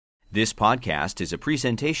This podcast is a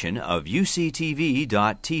presentation of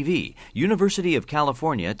UCTV.tv, University of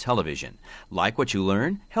California Television. Like what you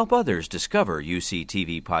learn? Help others discover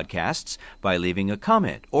UCTV podcasts by leaving a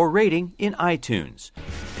comment or rating in iTunes.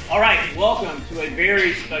 All right, welcome to a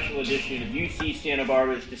very special edition of UC Santa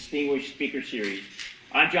Barbara's Distinguished Speaker Series.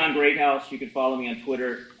 I'm John Greathouse. You can follow me on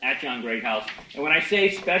Twitter, @John Greathouse. And when I say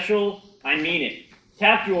special, I mean it.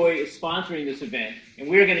 Tapjoy is sponsoring this event, and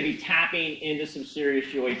we're going to be tapping into some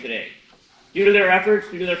serious joy today. Due to their efforts,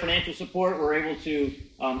 due to their financial support, we're able to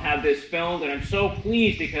have this filmed, and I'm so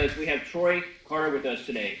pleased because we have Troy Carter with us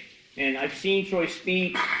today. And I've seen Troy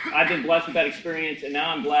speak. I've been blessed with that experience, and now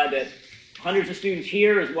I'm glad that hundreds of students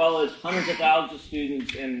here, as well as hundreds of thousands of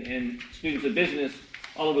students and students of business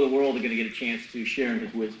all over the world, are going to get a chance to share in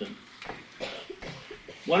his wisdom.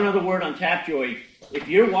 One other word on Tapjoy. If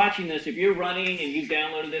you're watching this, if you're running and you've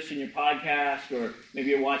downloaded this in your podcast, or maybe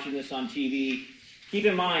you're watching this on TV, keep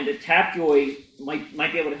in mind that Tapjoy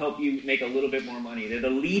might be able to help you make a little bit more money. They're the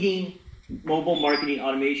leading mobile marketing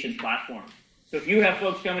automation platform. So if you have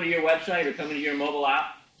folks coming to your website or coming to your mobile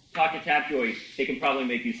app, talk to Tapjoy. They can probably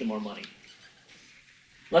make you some more money.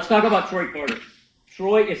 Let's talk about Troy Carter.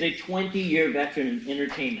 Troy is a 20-year veteran in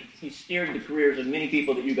entertainment. He's steered the careers of many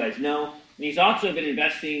people that you guys know. And he's also been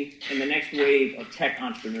investing in the next wave of tech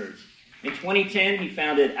entrepreneurs. In 2010, he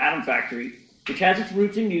founded Atom Factory, which has its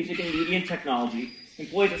roots in music and media and technology,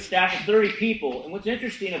 employs a staff of 30 people. And what's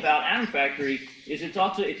interesting about Atom Factory is it's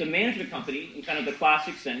a management company in kind of the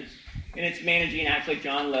classic sense, and it's managing acts like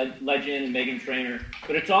John Legend and Meghan Trainor,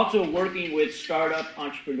 but it's also working with startup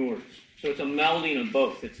entrepreneurs. So it's a melding of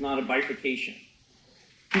both. It's not a bifurcation.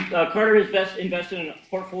 Carter has invested in a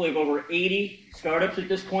portfolio of over 80 startups at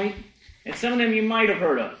this point. And some of them you might have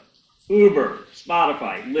heard of: Uber,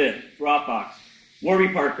 Spotify, Lyft, Dropbox, Warby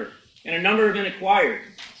Parker. And a number have been acquired.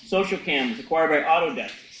 SocialCam was acquired by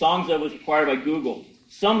Autodesk. Songza was acquired by Google.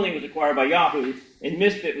 Sumling was acquired by Yahoo. And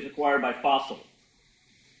Misfit was acquired by Fossil.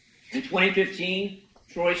 In 2015,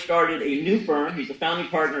 Troy started a new firm. He's a founding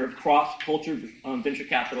partner of Cross Culture Venture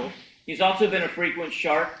Capital. He's also been a frequent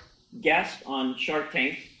guest on Shark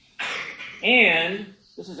Tank. And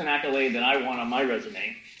this is an accolade that I want on my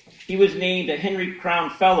resume. He was named a Henry Crown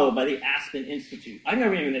Fellow by the Aspen Institute. I've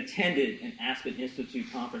never even attended an Aspen Institute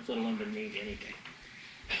conference, let alone been named anything.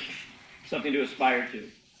 Something to aspire to.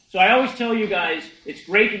 So I always tell you guys, it's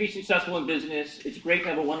great to be successful in business. It's great to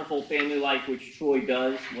have a wonderful family life, which Troy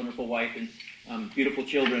does, wonderful wife and beautiful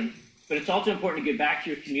children. But it's also important to give back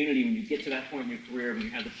to your community when you get to that point in your career, when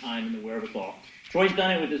you have the time and the wherewithal. Troy's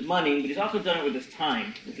done it with his money, but he's also done it with his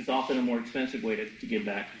time, which is often a more expensive way to give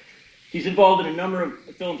back. He's involved in a number of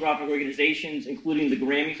philanthropic organizations, including the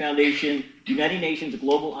Grammy Foundation, United Nations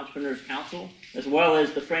Global Entrepreneurs Council, as well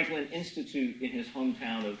as the Franklin Institute in his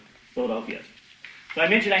hometown of Philadelphia. So I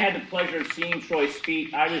mentioned I had the pleasure of seeing Troy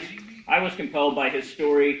speak. I was compelled by his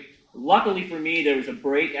story. Luckily for me, there was a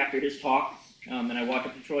break after his talk, and I walked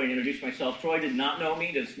up to Troy and introduced myself. Troy did not know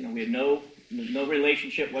me. We had no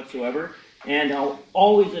relationship whatsoever, and I'll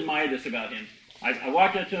always admire this about him. I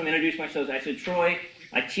walked up to him, introduced myself. I said, "Troy,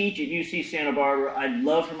 I teach at UC Santa Barbara. I'd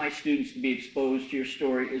love for my students to be exposed to your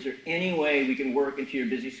story. Is there any way we can work into your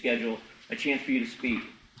busy schedule a chance for you to speak?"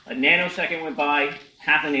 A nanosecond went by,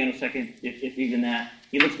 half a nanosecond, if even that.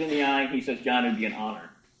 He looks me in the eye, and he says, "John, it'd be an honor."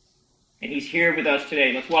 And he's here with us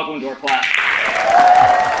today. Let's welcome him to our class.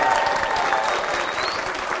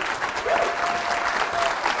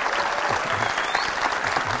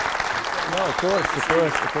 No, of course.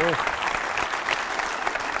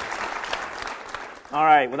 All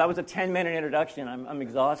right, well, that was a 10-minute introduction. I'm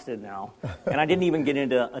exhausted now. And I didn't even get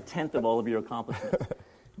into a tenth of all of your accomplishments.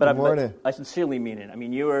 But I sincerely mean it. I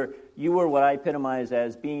mean, you were what I epitomize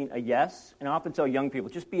as being a yes. And I often tell young people,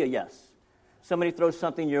 just be a yes. Somebody throws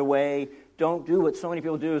something your way, don't do what so many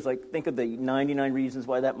people do, is like think of the 99 reasons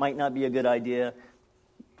why that might not be a good idea.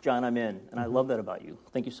 John, I'm in. And I love that about you.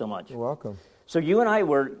 Thank you so much. You're welcome. So you and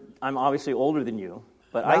I'm obviously older than you.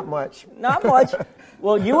 But Not much. Not much.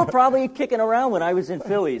 Well, you were probably kicking around when I was in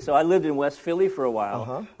Philly. So I lived in West Philly for a while.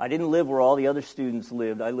 Uh-huh. I didn't live where all the other students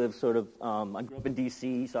lived. I lived I grew up in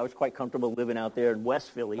D.C., so I was quite comfortable living out there in West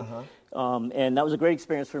Philly. Uh-huh. And that was a great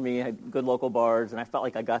experience for me. I had good local bars, and I felt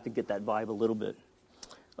like I got to get that vibe a little bit.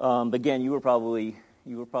 But again, you were probably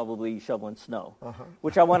shoveling snow, uh-huh.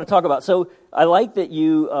 which I want to talk about. So I like that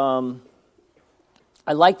you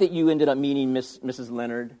ended up meeting Mrs.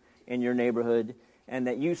 Leonard in your neighborhood, and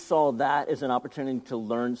that you saw that as an opportunity to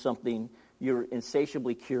learn something. You're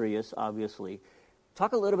insatiably curious, obviously.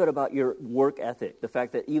 Talk a little bit about your work ethic, the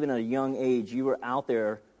fact that even at a young age you were out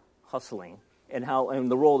there hustling, and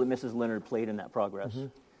the role that Mrs. Leonard played in that progress. Mm-hmm.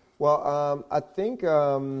 Well, I think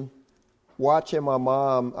watching my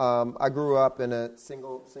mom. I grew up in a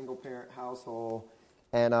single parent household,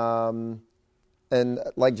 and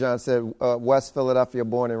like John said, West Philadelphia,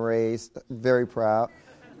 born and raised, very proud.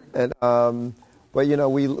 And but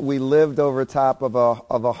we lived over top of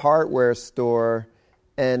a hardware store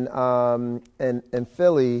in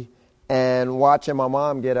Philly, and watching my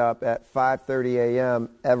mom get up at 5:30 a.m.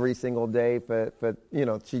 every single day for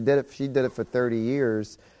she did it for 30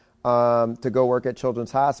 years to go work at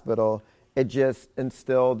Children's Hospital. It just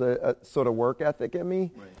instilled a sort of work ethic in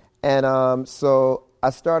me, right. And so I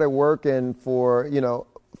started working for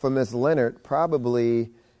Miss Leonard probably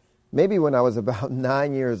maybe when I was about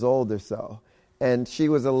 9 years old or so. And she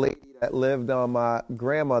was a lady that lived on my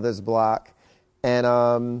grandmother's block,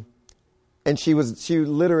 and she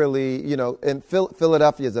literally, and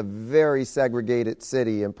Philadelphia is a very segregated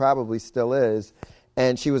city and probably still is,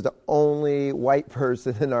 and she was the only white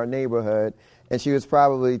person in our neighborhood, and she was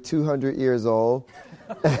probably 200 years old,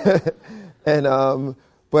 and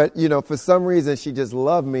but for some reason she just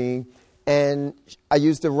loved me, and I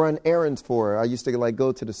used to run errands for her. I used to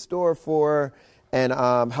go to the store for her and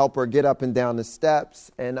help her get up and down the steps,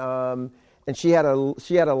 and she had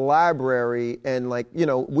a library, and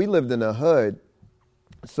we lived in a hood,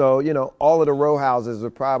 so all of the row houses were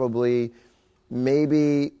probably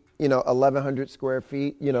maybe 1,100 square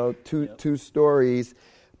feet, two stories,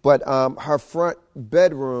 but her front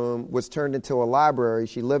bedroom was turned into a library.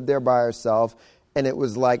 She lived there by herself, and it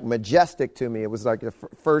was majestic to me. It was the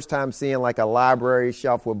first time seeing a library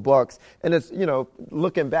shelf with books. And it's,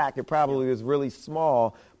 looking back, it probably was really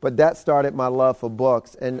small, but that started my love for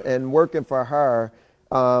books. And working for her,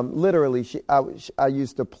 literally, I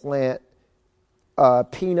used to plant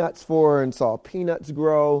peanuts for her and saw peanuts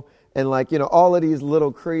grow. And all of these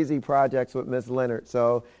little crazy projects with Miss Leonard.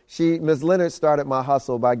 So Miss Leonard started my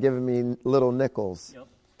hustle by giving me little nickels. Yep.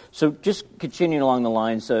 So just continuing along the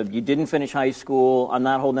lines of you didn't finish high school. I'm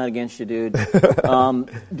not holding that against you, dude.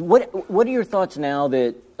 What are your thoughts now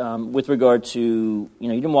that with regard to, you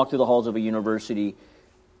didn't walk through the halls of a university.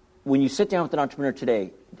 When you sit down with an entrepreneur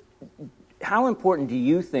today, how important do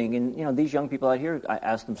you think, and these young people out here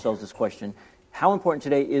ask themselves this question, how important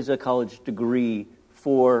today is a college degree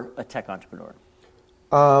for a tech entrepreneur?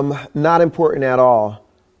 Not important at all.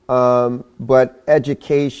 But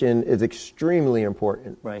education is extremely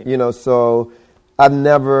important. Right. So I've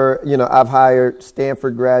never, I've hired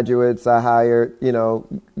Stanford graduates. I hired,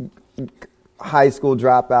 high school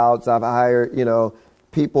dropouts. I've hired,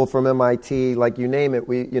 people from MIT, you name it.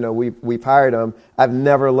 We've hired them. I've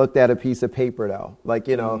never looked at a piece of paper though.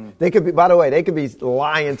 They could be, by the way, they could be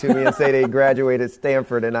lying to me and say they graduated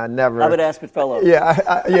Stanford, and I never. I would ask it fellow.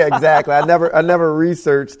 Yeah, yeah, exactly. I never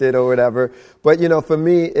researched it or whatever. But for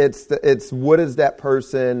me, it's what is that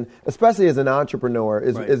person, especially as an entrepreneur,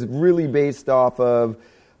 is really based off of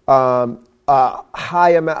a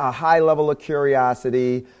high level of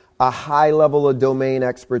curiosity, a high level of domain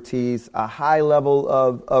expertise, a high level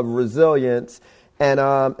of resilience,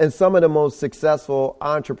 and some of the most successful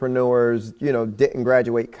entrepreneurs, didn't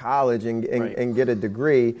graduate college and get a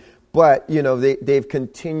degree, but they've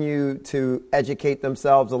continued to educate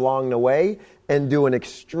themselves along the way and do an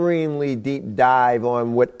extremely deep dive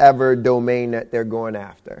on whatever domain that they're going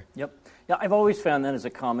after. Yep. Yeah, I've always found that as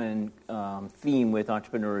a common theme with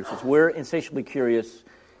entrepreneurs is we're insatiably curious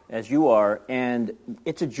as you are, and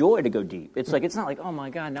it's a joy to go deep. It's it's not oh my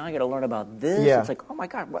God, now I got to learn about this. Yeah. It's oh my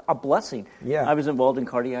God, what a blessing. Yeah. I was involved in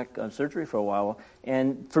cardiac surgery for a while,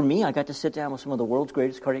 and for me, I got to sit down with some of the world's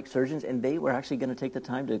greatest cardiac surgeons, and they were actually going to take the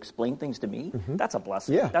time to explain things to me. Mm-hmm. That's a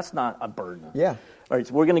blessing. Yeah. That's not a burden. Yeah. All right,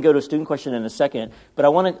 so we're going to go to a student question in a second, but I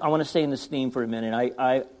want to stay in this theme for a minute.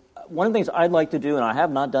 I one of the things I'd like to do, and I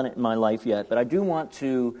have not done it in my life yet, but I do want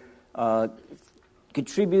to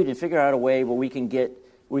contribute and figure out a way where we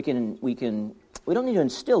don't need to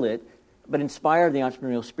instill it, but inspire the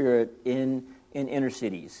entrepreneurial spirit in inner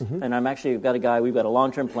cities. Mm-hmm. And we've got a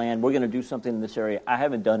long-term plan. We're going to do something in this area. I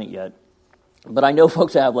haven't done it yet, but I know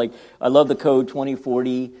folks have, I love the Code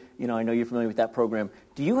 2040. I know you're familiar with that program.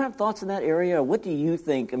 Do you have thoughts in that area? What do you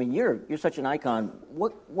think? I mean, you're such an icon.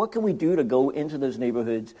 What can we do to go into those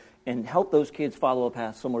neighborhoods and help those kids follow a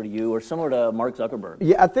path similar to you or similar to Mark Zuckerberg?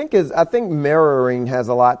 Yeah, I think mirroring has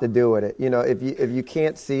a lot to do with it. If you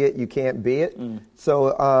can't see it, you can't be it. Mm.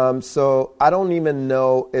 So I don't even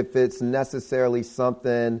know if it's necessarily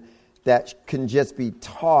something that can just be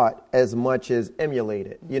taught as much as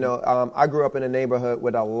emulated. Mm-hmm. I grew up in a neighborhood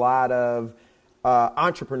with a lot of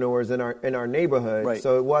entrepreneurs in our neighborhood. Right.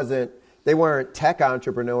 So they weren't tech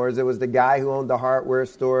entrepreneurs. It was the guy who owned the hardware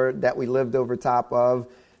store that we lived over top of,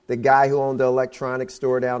 the guy who owned the electronics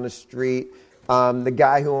store down the street, the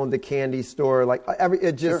guy who owned the candy store. Like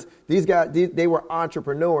these guys, they were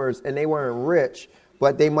entrepreneurs and they weren't rich,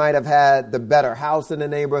 but they might have had the better house in the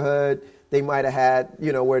neighborhood. They might have had,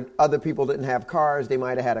 where other people didn't have cars, they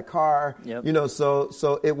might have had a car. Yep.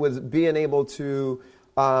 So it was being able to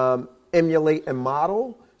emulate and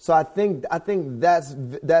model. So I think that's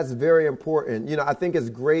very important. I think it's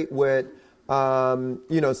great with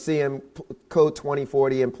seeing Code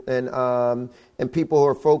 2040 and people who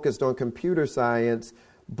are focused on computer science.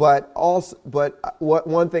 But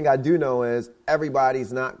one thing I do know is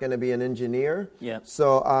everybody's not going to be an engineer. Yeah.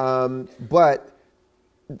 So but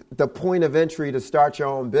the point of entry to start your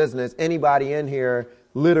own business, anybody in here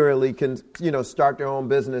literally can start their own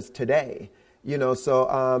business today.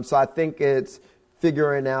 So I think it's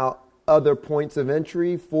figuring out other points of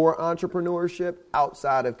entry for entrepreneurship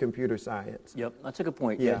outside of computer science. Yep, that's a good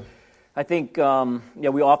point. Yeah. I think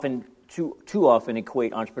we often too often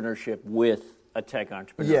equate entrepreneurship with a tech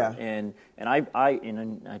entrepreneur. Yeah. And I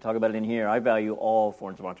talk about it in here. I value all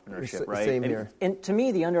forms of entrepreneurship, right? Same here. And to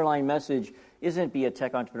me, the underlying message isn't be a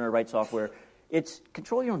tech entrepreneur, write software. It's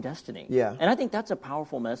control your own destiny. Yeah. And I think that's a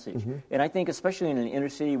powerful message. And I think especially in an inner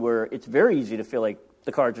city where it's very easy to feel like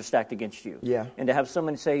the cards are stacked against you. Yeah. And to have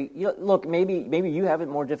someone say, look, maybe you have it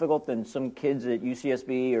more difficult than some kids at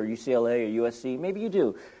UCSB or UCLA or USC. Maybe you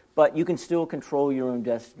do. But you can still control your own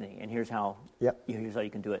destiny. And here's how. Yep. Here's how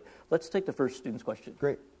you can do it. Let's take the first student's question.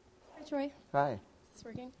 Great. Hi, Troy. Hi. Is this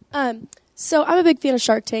working? So I'm a big fan of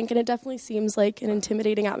Shark Tank, and it definitely seems like an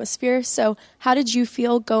intimidating atmosphere. So how did you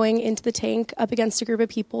feel going into the tank up against a group of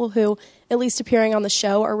people who, at least appearing on the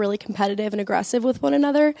show, are really competitive and aggressive with one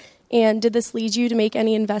another? And did this lead you to make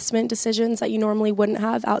any investment decisions that you normally wouldn't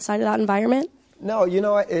have outside of that environment? No,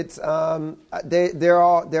 it's they're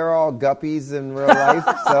all guppies in real life.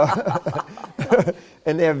 So,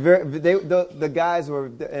 and the guys were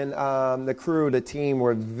and the crew, the team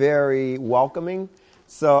were very welcoming.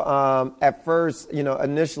 So at first,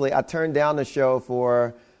 initially, I turned down the show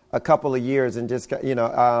for a couple of years and just,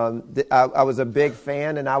 I was a big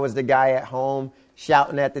fan, and I was the guy at home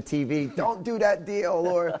shouting at the TV, "Don't do that deal,"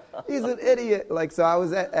 or "He's an idiot." So I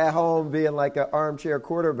was at home being like an armchair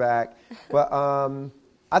quarterback. But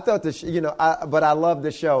I thought but I love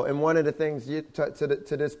the show. And one of the things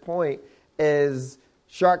to this point is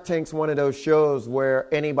Shark Tank's one of those shows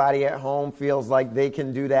where anybody at home feels like they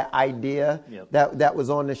can do that idea that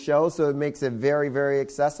was on the show. So it makes it very, very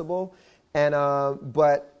accessible. And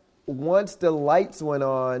but once the lights went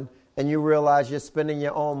on and you realize you're spending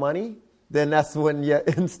your own money, then that's when your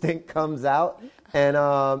instinct comes out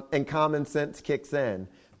and common sense kicks in.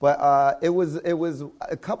 But it was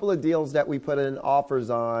a couple of deals that we put in offers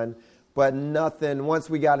on, but nothing. Once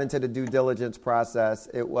we got into the due diligence process,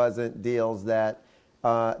 it wasn't deals that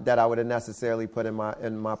I would have necessarily put in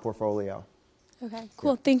my portfolio. Okay,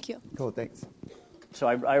 cool. Thank you. Cool, thanks. So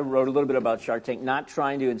I wrote a little bit about Shark Tank, not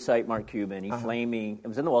trying to incite Mark Cuban. It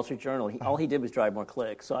was in the Wall Street Journal. All he did was drive more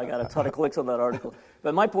clicks, so I got a ton of clicks on that article.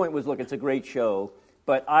 But my point was, look, it's a great show,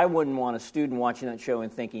 but I wouldn't want a student watching that show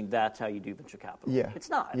and thinking that's how you do venture capital. Yeah. It's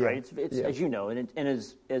not, yeah. right? It's yeah. as you know, and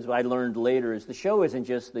as I learned later, is the show isn't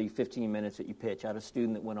just the 15 minutes that you pitch. I had a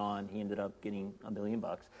student that went on, he ended up getting $1 million.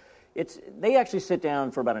 They actually sit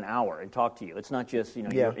down for about an hour and talk to you. It's not just,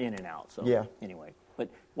 you're in and out. So anyway, but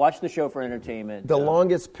watch the show for entertainment. The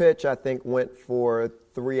longest pitch, I think, went for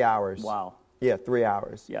 3 hours. Wow. Yeah, 3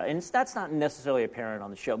 hours. Yeah, and that's not necessarily apparent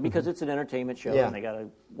on the show because it's an entertainment show and they got to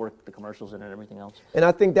work the commercials in it and everything else. And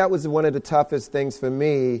I think that was one of the toughest things for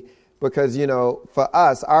me because, for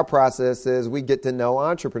us, our process is we get to know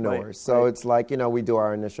entrepreneurs. Right, so it's like, we do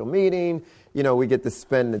our initial meeting, we get to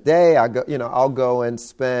spend the day. I'll go and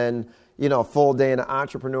spend, a full day in an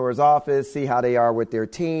entrepreneur's office, see how they are with their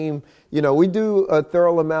team. We do a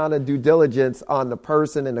thorough amount of due diligence on the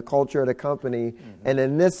person and the culture of the company. Mm-hmm. And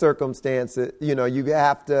in this circumstance,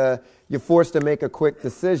 you're forced to make a quick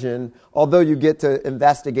decision, although you get to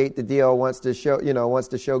investigate the deal once the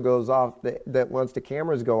show goes off, once the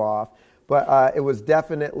cameras go off. But it was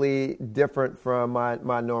definitely different from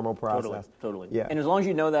my normal process. Totally. Yeah. And as long as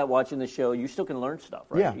you know that watching the show, you still can learn stuff,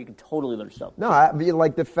 right? Yeah. You can totally learn stuff. No,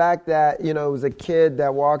 like the fact that, it was a kid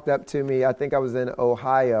that walked up to me. I think I was in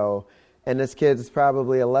Ohio, and this kid's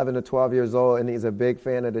probably 11 or 12 years old, and he's a big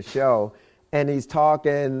fan of the show. And he's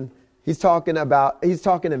talking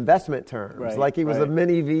investment terms, right, like he was a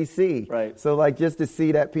mini VC. Right. So just to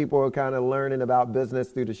see that people are kind of learning about business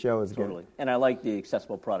through the show is totally good. And I like the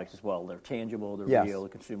accessible products as well. They're tangible, they're real, they're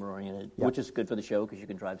consumer-oriented, which is good for the show because you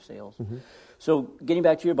can drive sales. Mm-hmm. So getting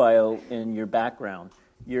back to your bio and your background,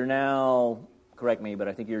 you're now, correct me, but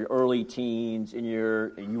I think you're early teens and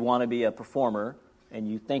you want to be a performer. and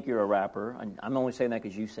you think you're a rapper. I'm only saying that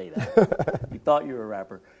because you say that. You thought you were a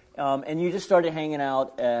rapper. And you just started hanging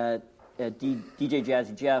out at DJ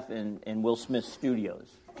Jazzy Jeff and Will Smith's studios,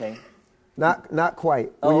 okay? Not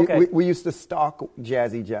quite. Oh, okay. We used to stalk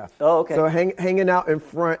Jazzy Jeff. Oh, okay. So hanging out in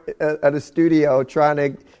front at a studio trying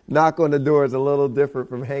to knock on the door is a little different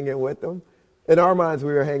from hanging with them. In our minds,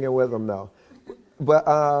 we were hanging with them, though. But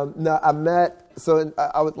no,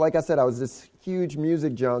 I was, like I said, I was this huge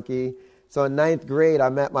music junkie. So in 9th grade, I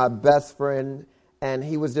met my best friend, and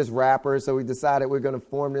he was just rapper. So we decided we're going to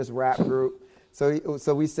form this rap group.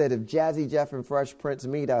 So we said, if Jazzy Jeff and Fresh Prince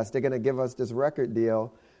meet us, they're going to give us this record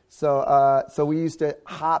deal. So we used to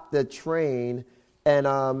hop the train,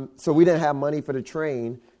 and so we didn't have money for the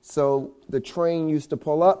train. So the train used to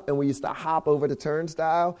pull up, and we used to hop over the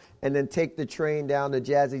turnstile and then take the train down to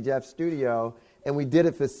Jazzy Jeff's studio. And we did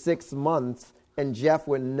it for 6 months, and Jeff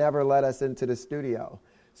would never let us into the studio.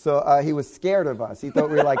 So he was scared of us. He thought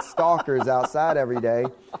we were like stalkers outside every day.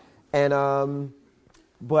 And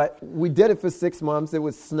but we did it for 6 months. It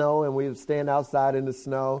was snow, and we would stand outside in the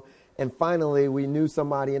snow. And finally, we knew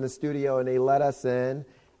somebody in the studio, and they let us in.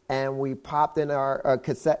 And we popped in our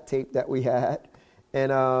cassette tape that we had,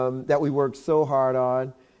 and that we worked so hard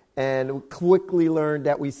on, and quickly learned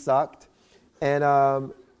that we sucked.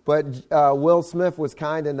 And but Will Smith was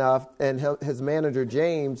kind enough, and his manager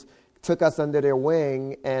James took us under their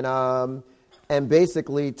wing, and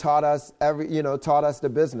basically taught us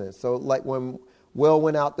the business. So like when Will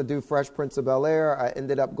went out to do Fresh Prince of Bel-Air, I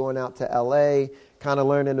ended up going out to L.A., kind of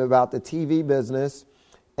learning about the TV business,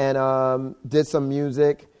 and did some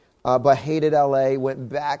music, but hated L.A., went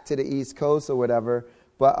back to the East Coast or whatever.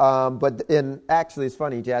 But actually, it's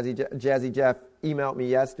funny, Jazzy Jeff emailed me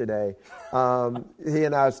yesterday. He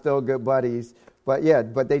and I are still good buddies.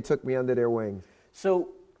 But they took me under their wing. So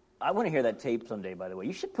I want to hear that tape someday, by the way.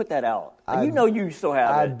 You should put that out. You still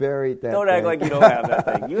have it. I buried that Don't thing. act like you don't have that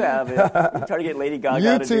thing. You have it. You're trying to get Lady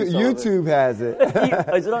Gaga to do some YouTube has it.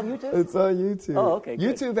 Is it on YouTube? It's on YouTube. Oh, okay,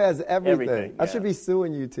 good. YouTube has everything. Yeah. I should be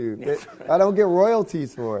suing YouTube. I don't get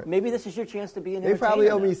royalties for it. Maybe this is your chance to be an They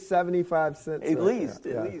probably owe me 75 cents. At least.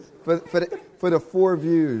 For the 4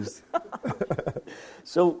 views.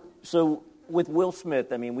 So with Will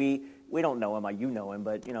Smith, I mean, we don't know him. You know him,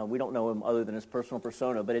 but we don't know him other than his personal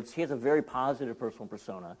persona. But he has a very positive personal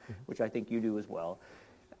persona, which I think you do as well.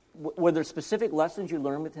 Were there specific lessons you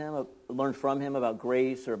learned from him about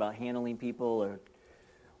grace or about handling people?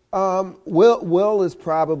 Or Will is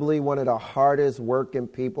probably one of the hardest working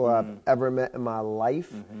people I've ever met in my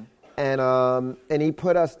life, and he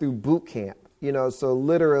put us through boot camp. So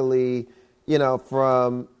literally, he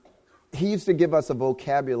used to give us a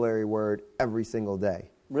vocabulary word every single day.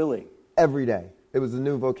 Really? Every day. It was a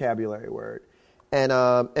new vocabulary word.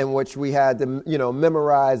 And which we had to,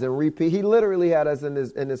 memorize and repeat. He literally had us in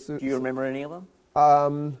his suit. Do you remember any of them?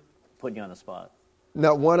 Putting you on the spot.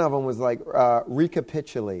 No, one of them was like,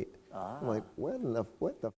 recapitulate. I'm like, what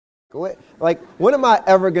the like, when am I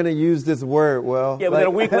ever going to use this word, Will? Yeah, but then a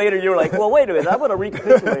week later you were like, well, wait a minute, I'm going to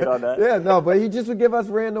recapitulate on that. Yeah, no, but he just would give us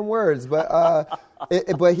random words. But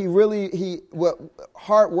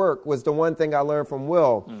hard work was the one thing I learned from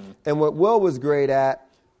Will. And what Will was great at,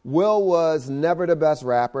 Will was never the best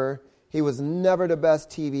rapper. He was never the best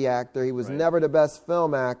TV actor. He was never the best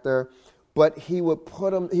film actor. But he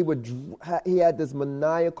had this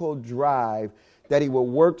maniacal drive that he would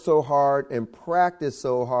work so hard and practice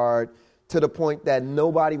so hard to the point that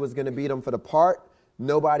nobody was going to beat him for the part.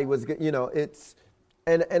 Nobody was,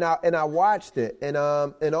 and I watched it. And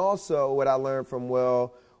also what I learned from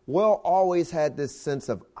Will always had this sense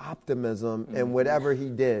of optimism in whatever he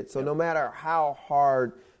did. So no matter how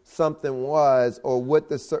hard something was or what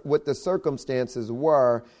the circumstances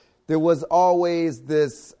were, there was always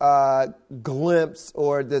this glimpse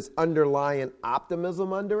or this underlying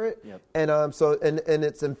optimism under it. Yep. And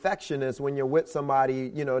it's infectious when you're with somebody,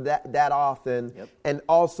 that often. Yep. And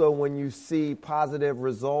also when you see positive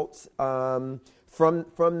results from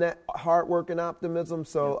that hard work and optimism.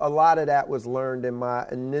 So a lot of that was learned in my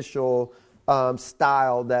initial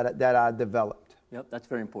style that I developed. Yep, that's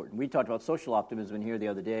very important. We talked about social optimism in here the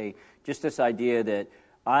other day, just this idea that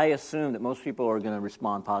I assume that most people are going to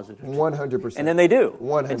respond positively. 100%. And then they do.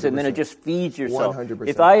 100%. And then it just feeds yourself. 100%.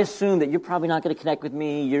 If I assume that you're probably not going to connect with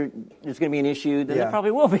me, there's going to be an issue, then there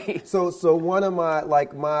probably will be. So one of my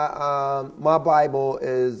Bible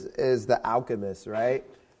is The Alchemist, right?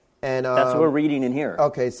 And that's what we're reading in here.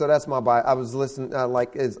 Okay, so that's my Bible. I was listening, I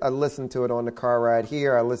listened to it on the car ride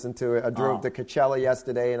here. I listened to it. I drove to Coachella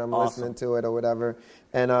yesterday, and I'm listening to it or whatever.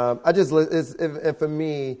 And for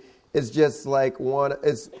me, it's just like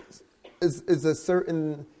it's a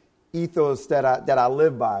certain ethos that I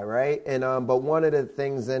live by, right? And but one of the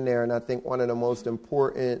things in there, and I think one of the most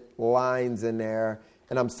important lines in there,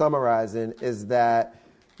 and I'm summarizing, is that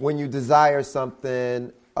when you desire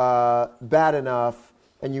something bad enough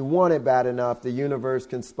and you want it bad enough, the universe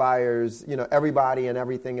conspires. Everybody and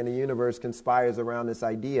everything in the universe conspires around this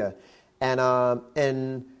idea,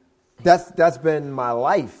 and that's been my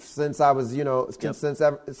life since I was,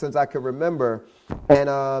 since I could remember, and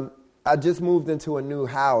I just moved into a new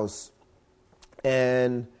house,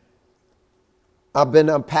 and I've been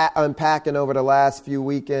unpacking over the last few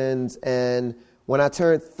weekends. And when I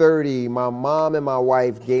turned 30, my mom and my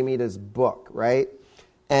wife gave me this book, right?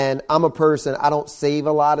 And I'm a person, I don't save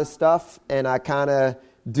a lot of stuff, and I kind of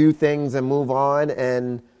do things and move on.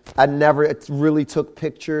 And I never really took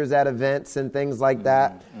pictures at events and things like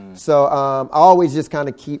that. So I always just kind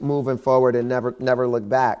of keep moving forward and never look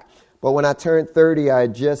back. But when I turned 30, I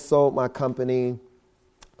just sold my company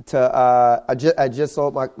to, I just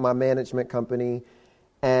sold my management company,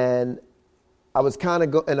 and I was kind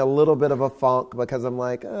of in a little bit of a funk because I'm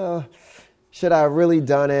like, should I have really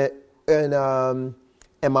done it?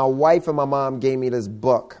 And my wife and my mom gave me this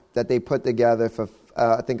book that they put together for,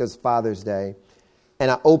 I think it was Father's Day. And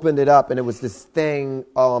I opened it up, and it was this thing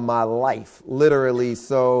on my life, literally.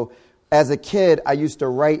 So as a kid, I used to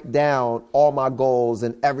write down all my goals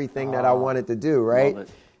and everything that I wanted to do, right? Love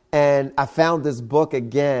it. And I found this book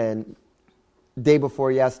again day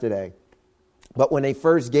before yesterday. But when they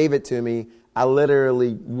first gave it to me, I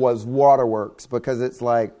literally was waterworks because it's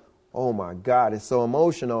like, oh my God, it's so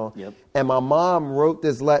emotional. Yep. And my mom wrote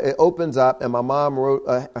this letter. It opens up, and my mom wrote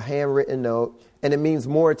a handwritten note. And it means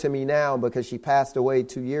more to me now because she passed away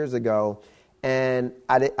 2 years ago. And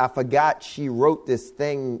I forgot she wrote this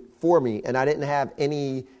thing for me, and I didn't have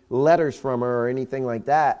any letters from her or anything like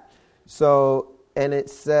that. So, and it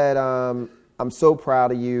said, I'm so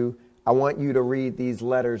proud of you. I want you to read these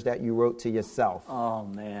letters that you wrote to yourself. Oh,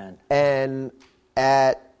 man. And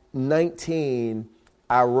at 19,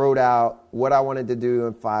 I wrote out what I wanted to do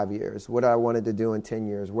in 5 years, what I wanted to do in 10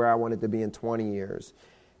 years, where I wanted to be in 20 years.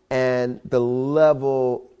 And the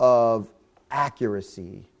level of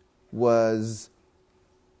accuracy was,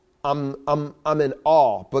 I'm in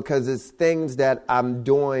awe because it's things that I'm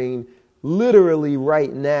doing literally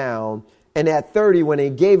right now. And at 30, when they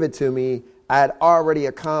gave it to me, I had already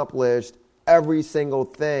accomplished every single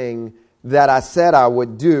thing that I said I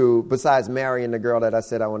would do, besides marrying the girl that I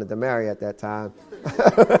said I wanted to marry at that time.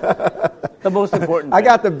 The most important thing. I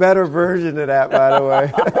got the better version of that, by the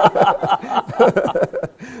way.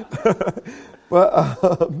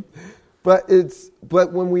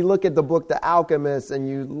 But when we look at the book The Alchemist, and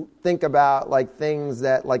you think about like things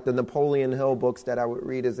that, like the Napoleon Hill books that I would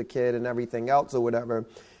read as a kid and everything else or whatever,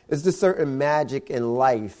 it's just certain magic in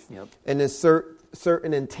life. Yep. And there's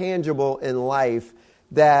certain intangible in life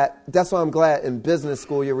that's why I'm glad in business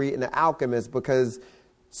school you're reading The Alchemist, because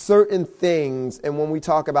certain things, and when we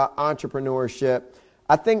talk about entrepreneurship,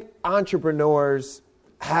 I think entrepreneurs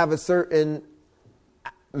have a certain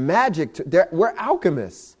magic we're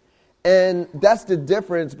alchemists. And that's the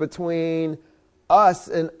difference between us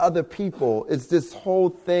and other people. It's this whole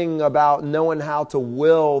thing about knowing how to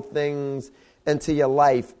will things into your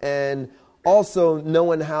life, and also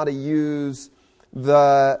knowing how to use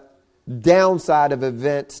the downside of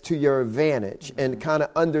events to your advantage, and kind of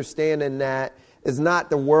understanding that is not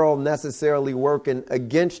the world necessarily working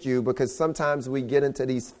against you, because sometimes we get into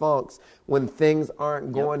these funks when things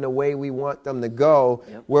aren't going the way we want them to go,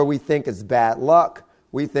 where we think it's bad luck.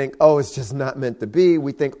 We think, oh, it's just not meant to be.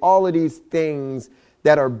 We think all of these things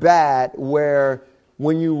that are bad, where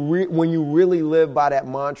when you really live by that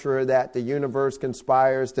mantra that the universe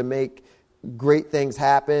conspires to make great things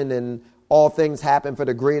happen, and all things happen for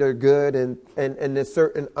the greater good, and there's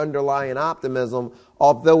certain underlying optimism,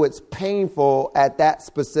 although it's painful at that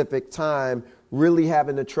specific time, really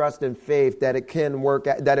having the trust and faith that it can work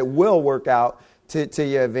out, that it will work out to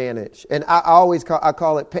your advantage. And I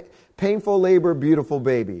call it painful labor, beautiful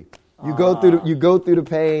baby. You go through the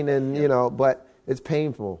pain, and but it's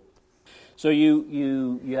painful. So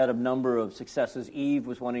you had a number of successes. Eve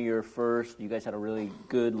was one of your first. You guys had a really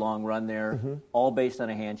good long run there, all based on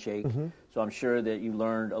a handshake. So I'm sure that you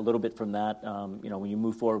learned a little bit from that, when you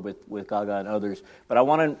move forward with Gaga and others. But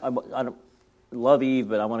I love Eve,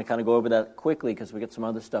 but I want to kind of go over that quickly because we got some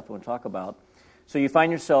other stuff we want to talk about. So you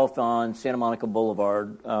find yourself on Santa Monica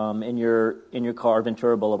Boulevard, in your car,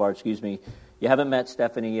 Ventura Boulevard, excuse me. You haven't met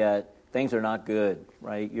Stephanie yet. Things are not good,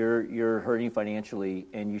 right? You're hurting financially,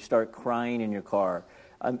 and you start crying in your car.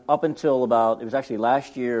 Up until it was actually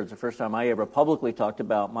last year, it was the first time I ever publicly talked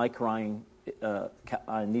about my crying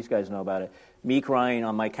and these guys know about it, me crying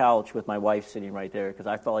on my couch with my wife sitting right there because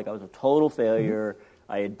I felt like I was a total failure.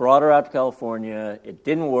 I had brought her out to California. It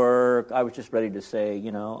didn't work. I was just ready to say,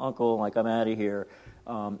 Uncle, like, I'm out of here.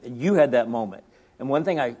 And you had that moment. And one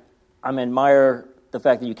thing I admire the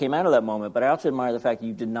fact that you came out of that moment, but I also admire the fact that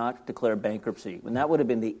you did not declare bankruptcy, when that would have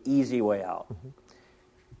been the easy way out.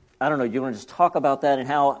 I don't know, do you want to just talk about that and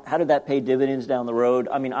how did that pay dividends down the road?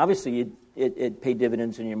 I mean, obviously it paid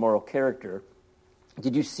dividends in your moral character.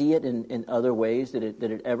 Did you see it in other ways?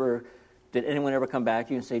 Did anyone ever come back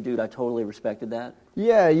to you and say, dude, I totally respected that?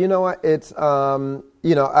 Yeah, you know what? It's, I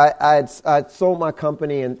sold my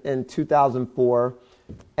company in 2004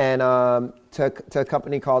 and to a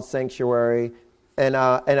company called Sanctuary. And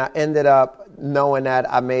I ended up knowing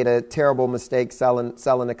that I made a terrible mistake selling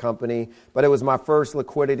the company, but it was my first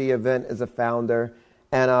liquidity event as a founder.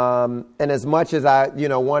 And as much as I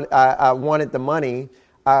wanted the money,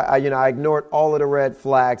 I ignored all of the red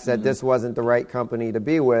flags that this wasn't the right company to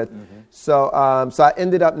be with. So I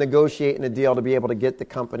ended up negotiating a deal to be able to get the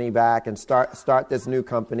company back and start this new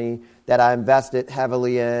company that I invested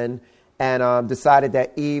heavily in. And decided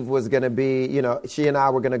that Eve was going to be, she and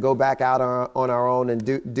I were going to go back out on our own and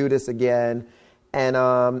do this again. And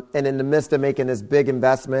in the midst of making this big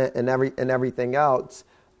investment and everything else,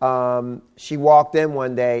 she walked in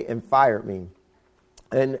one day and fired me.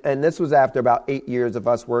 And this was after about 8 years of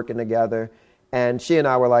us working together. And she and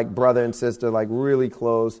I were like brother and sister, like really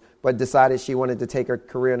close, but decided she wanted to take her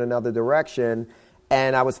career in another direction.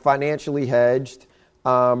 And I was financially hedged.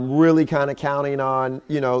 Really kind of counting on,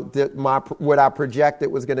 what I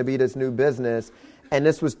projected was going to be this new business. And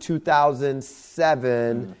this was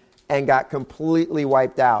 2007 and got completely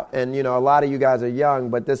wiped out. And, a lot of you guys are young,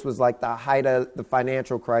 but this was like the height of the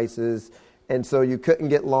financial crisis. And so you couldn't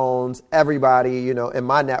get loans. Everybody, in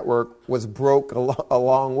my network was broke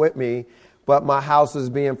along with me. But my house was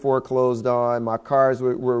being foreclosed on. My cars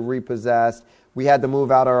were repossessed. We had to move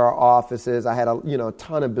out of our offices. I had a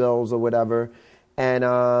ton of bills or whatever. And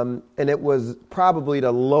it was probably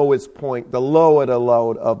the lowest point, the low of the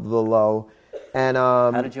low of the low. And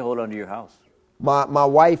how did you hold on to your house? My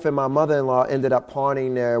wife and my mother-in-law ended up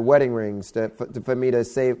pawning their wedding rings for me to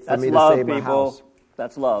save my house.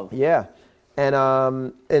 That's love. Yeah,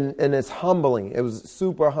 and it's humbling. It was a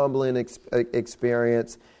super humbling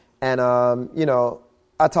experience. And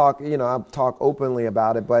I talk openly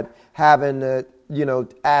about it, but having to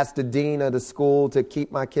asked the dean of the school to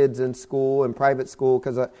keep my kids in school, in private school,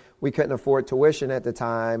 because we couldn't afford tuition at the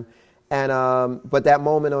time. And but that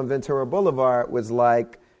moment on Ventura Boulevard was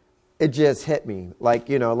like, it just hit me, like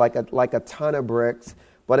a ton of bricks.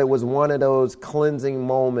 But it was one of those cleansing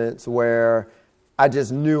moments where I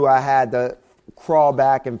just knew I had to crawl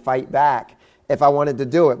back and fight back if I wanted to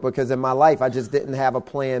do it, because in my life I just didn't have a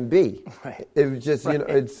plan B. Right. It was just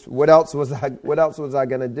it's what else was I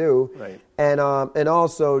going to do? Right. And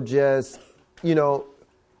also just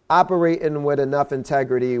operating with enough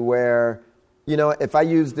integrity where if I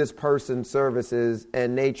use this person's services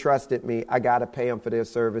and they trusted me, I got to pay them for their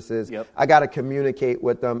services. Yep. I got to communicate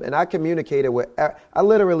with them, and I communicated with. I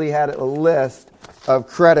literally had a list of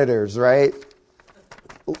creditors, right?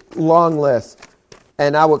 Long list,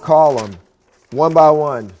 and I would call them one by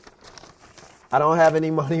one. I don't have any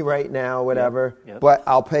money right now, whatever, Yep. but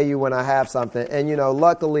I'll pay you when I have something. And,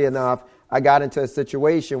 luckily enough, I got into a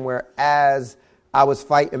situation where as I was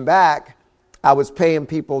fighting back, I was paying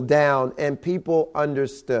people down, and people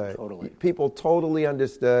understood. Totally. People totally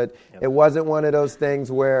understood. Yep. It wasn't one of those things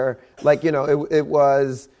where, it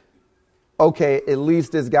was, okay, at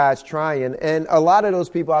least this guy's trying. And a lot of those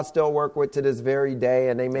people I still work with to this very day,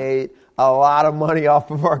 and they made a lot of money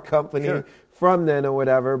off of our company. Sure. From then or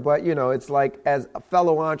whatever, but it's like as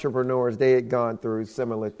fellow entrepreneurs, they had gone through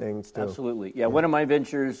similar things too. Absolutely, yeah. One of my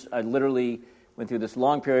ventures, I literally went through this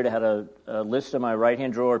long period. I had a list in my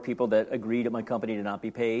right-hand drawer of people that agreed at my company to not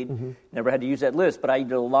be paid. Never had to use that list, but I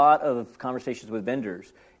did a lot of conversations with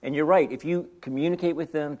vendors. And you're right, if you communicate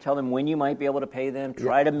with them, tell them when you might be able to pay them,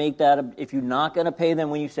 try to make that, if you're not going to pay them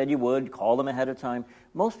when you said you would, call them ahead of time.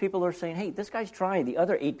 Most people are saying, hey, this guy's trying. The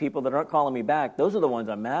other 8 people that aren't calling me back, those are the ones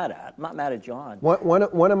I'm mad at. I'm not mad at John. One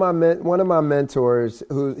of my mentors,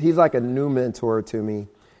 he's like a new mentor to me,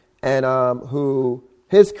 and who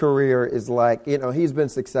his career is like, he's been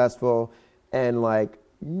successful and like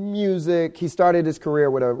music. He started his career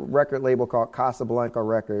with a record label called Casablanca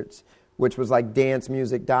Records, which was like dance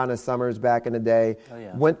music, Donna Summers back in the day. Oh,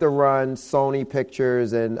 yeah. Went to run Sony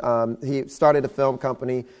Pictures, and he started a film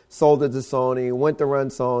company, sold it to Sony, went to run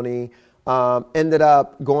Sony, ended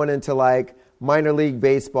up going into like minor league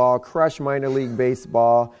baseball, crushed minor league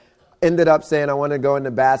baseball, ended up saying I want to go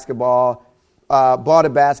into basketball, bought a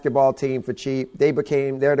basketball team for cheap. They're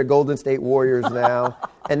the Golden State Warriors now.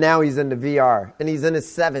 And now he's into VR. And he's in his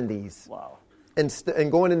 70s. Wow.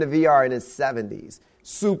 And going into VR in his 70s.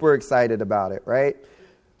 Super excited about it, right?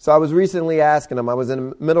 So I was recently asking him, I was in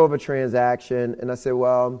the middle of a transaction, and I said,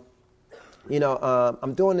 well,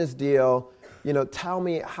 I'm doing this deal. Tell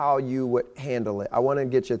me how you would handle it. I want to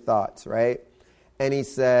get your thoughts, right? And he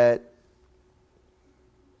said,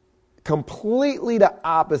 completely the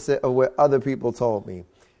opposite of what other people told me.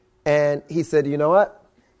 And he said, you know what?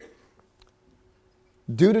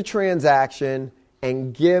 Do the transaction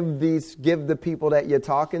and give the people that you're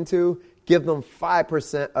talking to, give them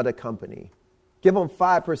 5% of the company. Give them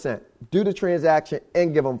 5%. Do the transaction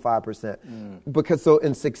and give them 5%. Because so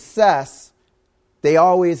in success, they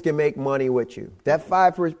always can make money with you. That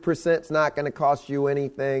 5% is not going to cost you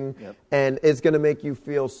anything, and it's going to make you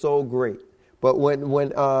feel so great. But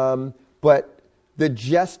but the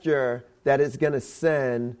gesture that it's going to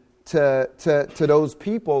send to those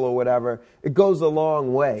people or whatever, it goes a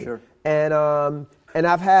long way. Sure. And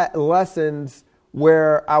I've had lessons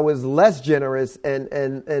where I was less generous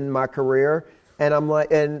in my career, and I'm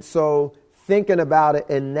like, and so thinking about it,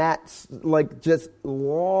 and that's like just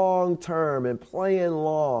long term and playing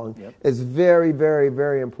long is very, very,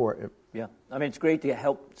 very important. Yeah. I mean, it's great to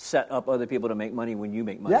help set up other people to make money when you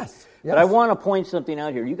make money. Yes. But I want to point something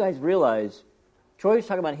out here. You guys realize Troy's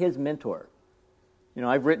talking about his mentor.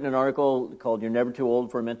 I've written an article called You're Never Too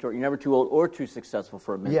Old for a Mentor. You're never too old or too successful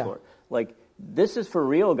for a mentor. Yeah. Like, this is for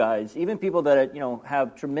real, guys. Even people that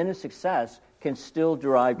have tremendous success can still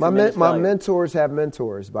derive tremendous value. My mentors have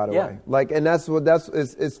mentors, by the way. Like, and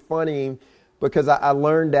it's funny because I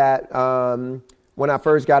learned that when I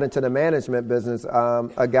first got into the management business.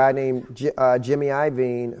 A guy named Jimmy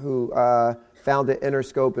Iovine, who founded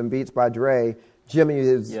Interscope and Beats by Dre. Jimmy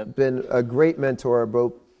has been a great mentor,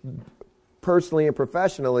 both personally and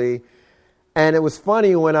professionally. And it was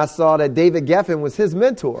funny when I saw that David Geffen was his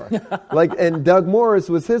mentor, and Doug Morris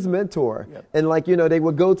was his mentor. And they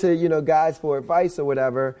would go to, guys for advice or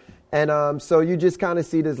whatever. And so you just kind of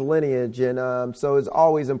see this lineage. And so it's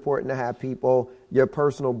always important to have people, your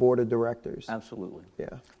personal board of directors. Absolutely. Yeah.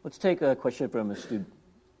 Let's take a question from a student.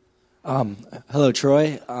 Hello,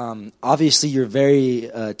 Troy. Obviously, you're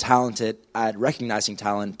very talented at recognizing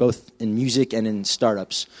talent, both in music and in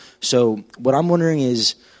startups. So what I'm wondering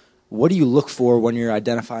is, what do you look for when you're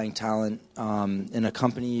identifying talent in a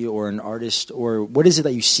company or an artist, or what is it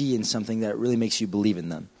that you see in something that really makes you believe in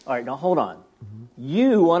them? All right, now hold on. Mm-hmm.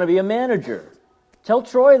 You want to be a manager. Tell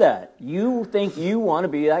Troy that. You think you want to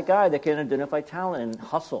be that guy that can identify talent and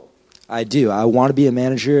hustle. I do. I want to be a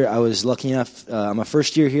manager. I was lucky enough. I'm a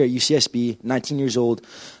first year here at UCSB, 19 years old.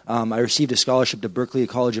 I received a scholarship to Berklee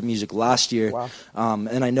College of Music last year. Wow.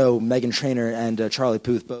 And I know Megan Trainor and Charlie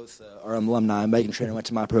Puth both are alumni. Megan Trainor went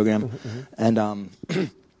to my program. And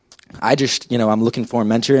I just, I'm looking for a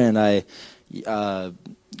mentor, and I,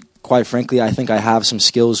 quite frankly, I think I have some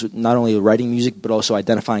skills, not only writing music, but also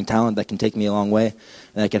identifying talent that can take me a long way,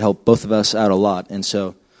 and that can help both of us out a lot. And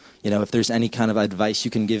so, if there's any kind of advice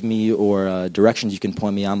you can give me or directions you can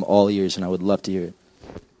point me, I'm all ears, and I would love to hear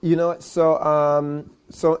it.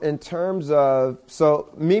 So in terms of,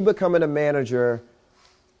 me becoming a manager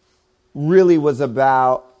really was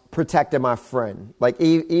about protecting my friend. Like,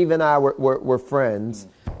 Eve and I were friends.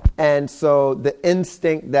 And so the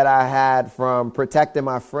instinct that I had from protecting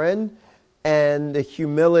my friend and the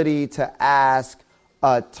humility to ask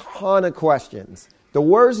a ton of questions. The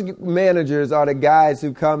worst managers are the guys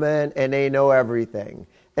who come in and they know everything.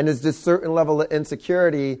 And there's this certain level of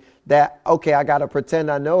insecurity that, okay, I got to pretend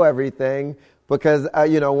I know everything because,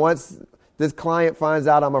 once this client finds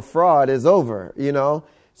out I'm a fraud, it's over,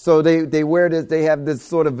 So they wear this, they have this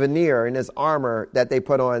sort of veneer and this armor that they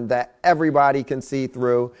put on that everybody can see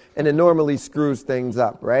through, and it normally screws things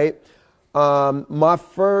up, right? My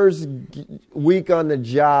first week on the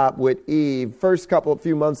job with Eve,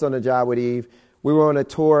 few months on the job with Eve, we were on a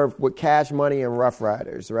tour with Cash Money and Rough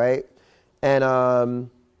Riders, right? And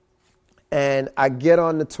I get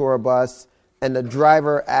on the tour bus, and the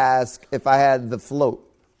driver asked if I had the float.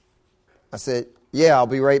 I said, yeah, I'll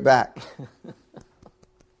be right back.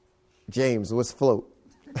 James, what's float?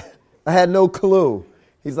 I had no clue.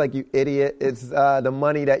 He's like, you idiot. It's the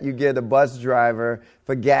money that you give the bus driver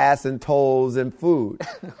for gas and tolls and food.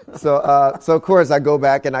 So of course, I go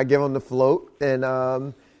back and I give him the float.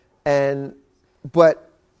 But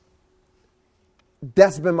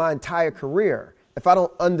that's been my entire career. If I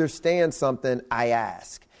don't understand something, I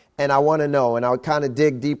ask. And I want to know, and I would kind of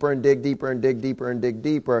dig deeper and dig deeper and dig deeper and dig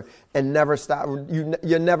deeper, and never stop.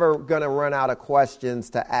 You're never going to run out of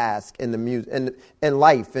questions to ask in the music, in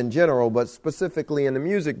life in general, but specifically in the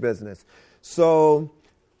music business. So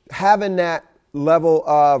having that level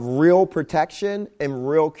of real protection and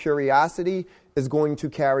real curiosity is going to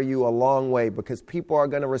carry you a long way, because people are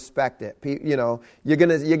going to respect it. You're going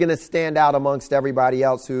to stand out amongst everybody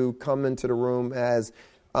else who come into the room as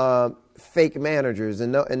fake managers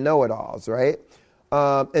and know-it-alls, right?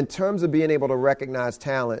 In terms of being able to recognize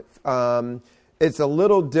talent, it's a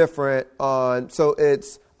little different so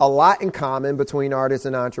it's a lot in common between artists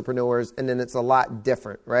and entrepreneurs, and then it's a lot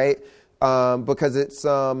different, right? Because it's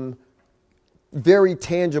very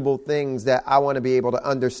tangible things that I want to be able to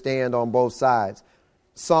understand on both sides.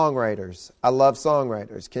 Songwriters. I love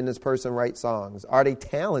songwriters. Can this person write songs? Are they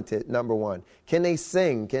talented, number one? Can they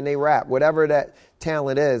sing? Can they rap? Whatever that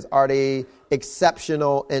talent is, are they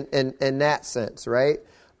exceptional in that sense, right?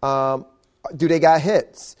 Do they got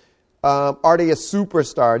hits? Are they a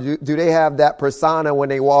superstar? Do they have that persona when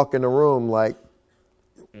they walk in the room, like,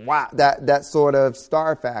 wow, that sort of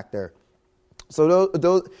star factor? So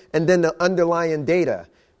those, and then the underlying data.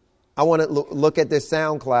 I want to look at their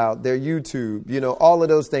SoundCloud, their YouTube, all of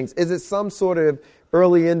those things. Is it some sort of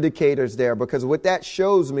early indicators there? Because what that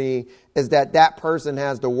shows me is that person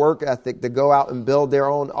has the work ethic to go out and build their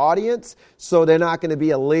own audience. So they're not going to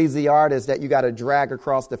be a lazy artist that you got to drag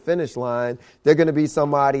across the finish line. They're going to be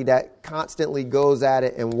somebody that constantly goes at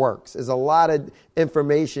it and works. There's a lot of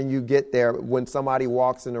information you get there when somebody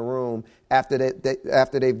walks in the room after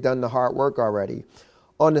they've done the hard work already.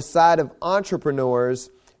 On the side of entrepreneurs,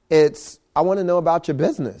 I want to know about your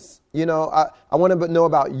business. I want to know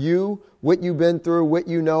about you, what you've been through, what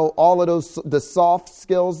you know, all of those, the soft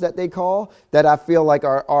skills that they call, that I feel like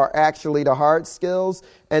are actually the hard skills.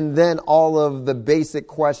 And then all of the basic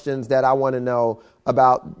questions that I want to know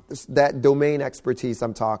about that domain expertise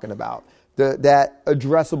I'm talking about, that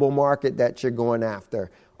addressable market that you're going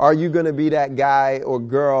after. Are you going to be that guy or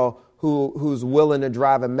girl who's willing to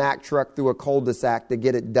drive a Mack truck through a cul-de-sac to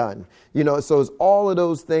get it done? So it's all of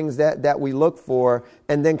those things that we look for,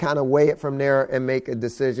 and then kind of weigh it from there and make a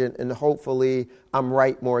decision. And hopefully I'm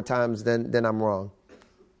right more times than I'm wrong.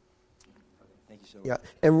 Thank you so much. Yeah,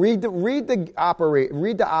 and read the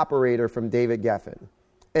Operator from David Geffen,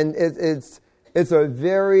 and it's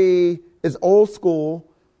old school,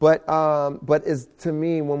 but is, to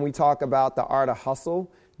me, when we talk about the art of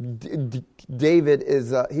hustle, David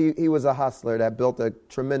is he was a hustler that built a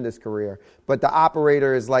tremendous career, but the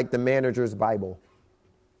Operator is like the manager's Bible.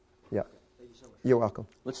 Yeah, thank you so much. You're welcome.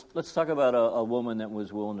 Let's talk about a woman that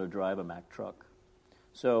was willing to drive a Mack truck.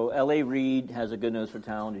 So L.A. Reid has a good nose for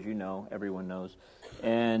talent, as you know, everyone knows,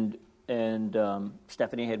 and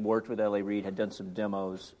Stephanie had worked with L.A. Reid, had done some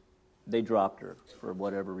demos. They dropped her for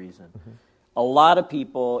whatever reason. Mm-hmm. A lot of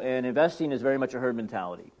people, and investing is very much a herd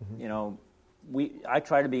mentality. Mm-hmm. I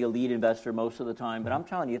try to be a lead investor most of the time, but I'm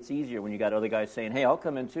telling you, it's easier when you got other guys saying, "Hey, I'll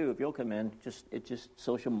come in too if you'll come in."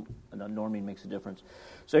 Social norming makes a difference.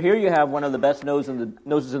 So here you have one of the best noses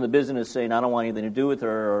in the business saying, "I don't want anything to do with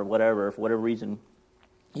her," or whatever, for whatever reason.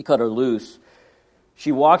 He cut her loose.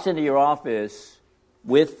 She walks into your office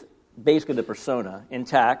with basically the persona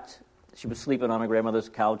intact. She was sleeping on her grandmother's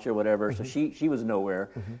couch or whatever, so she was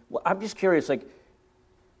nowhere. Mm-hmm. Well, I'm just curious, like,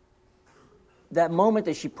 that moment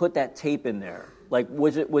that she put that tape in there, like,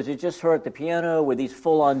 was it just her at the piano? Were these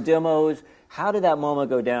full-on demos? How did that moment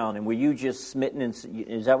go down? And were you just smitten?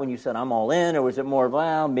 Is that when you said, "I'm all in," or was it more of,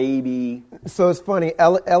 well, maybe? So it's funny.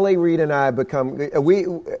 L.A. Reid and I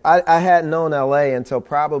I hadn't known L.A. until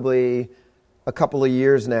probably a couple of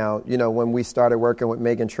years now, when we started working with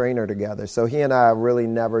Meghan Trainor together. So he and I really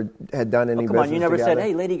never had done any business together. Come on, you never said,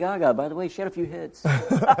 "Hey, Lady Gaga, by the way, she had a few hits."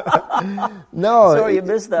 No. Sorry, you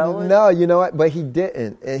missed that one. No, you know what? But he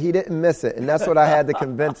didn't. And he didn't miss it. And that's what I had to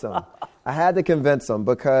convince him. I had to convince him,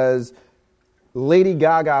 because Lady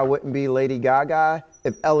Gaga wouldn't be Lady Gaga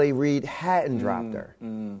if L.A. Reid hadn't dropped her.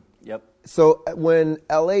 Yep. So when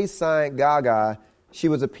L.A. signed Gaga, she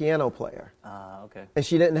was a piano player. Okay. And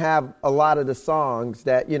she didn't have a lot of the songs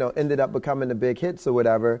that, ended up becoming the big hits or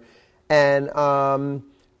whatever. And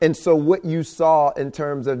so what you saw in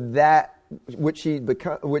terms of that, what she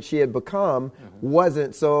had become,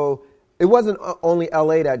 wasn't, so it wasn't only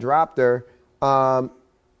LA that dropped her.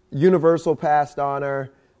 Universal passed on her,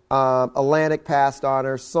 Atlantic passed on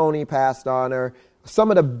her, Sony passed on her.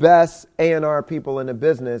 Some of the best A&R people in the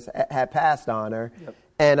business had passed on her.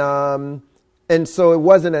 Yep. And so it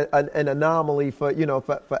wasn't an anomaly for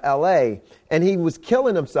L.A. And he was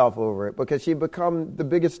killing himself over it because she'd become the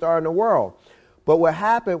biggest star in the world. But what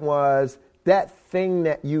happened was that thing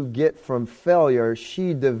that you get from failure,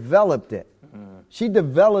 she developed it. She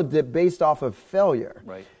developed it based off of failure.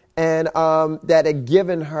 Right. And that had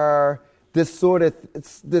given her this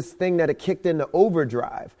thing that had kicked into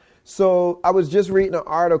overdrive. So I was just reading an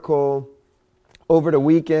article over the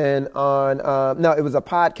weekend on, no, it was a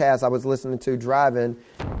podcast I was listening to driving,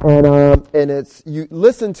 and it's, you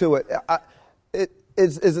listen to it.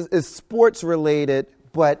 It's sports related,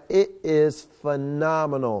 but it is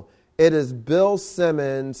phenomenal. It is Bill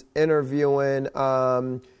Simmons interviewing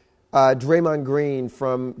Draymond Green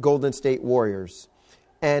from Golden State Warriors.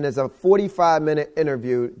 And it's a 45-minute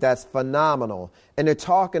interview that's phenomenal. And they're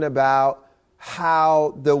talking about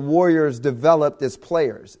how the Warriors developed as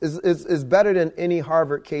players. It's better than any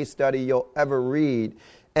Harvard case study you'll ever read.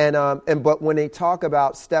 But when they talk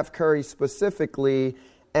about Steph Curry specifically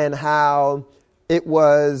and how it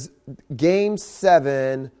was Game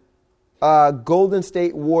 7, Golden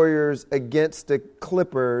State Warriors against the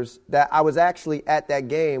Clippers, that I was actually at that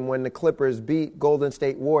game when the Clippers beat Golden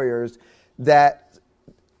State Warriors, that's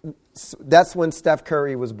when Steph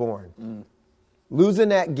Curry was born. Losing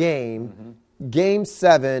that game, Game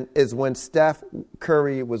 7 is when Steph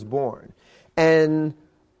Curry was born. And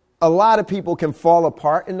a lot of people can fall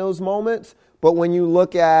apart in those moments, but when you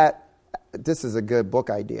look at, this is a good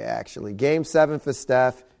book idea actually, Game 7 for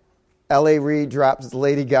Steph, L.A. Reid drops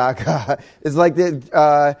Lady Gaga. It's like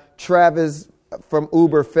Travis from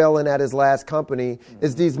Uber failing at his last company.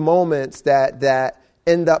 It's these moments that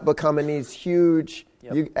end up becoming these huge,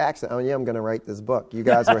 I'm going to write this book. You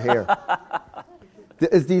guys were here.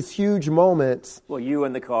 It's these huge moments. Well, you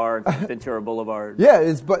in the car, Ventura Boulevard. Yeah,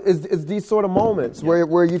 it's these sort of moments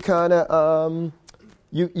where you kind of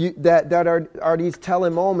that are these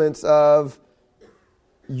telling moments of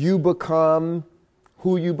you become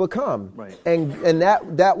who you become. Right. And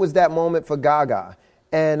that was that moment for Gaga.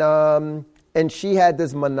 And she had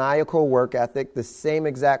this maniacal work ethic, the same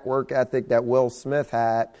exact work ethic that Will Smith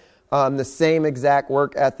had, the same exact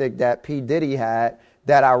work ethic that P. Diddy had,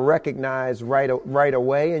 that I recognize right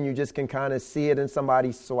away, and you just can kind of see it in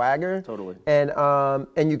somebody's swagger. Totally.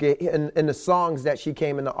 And you get in the songs that she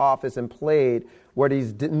came into office and played were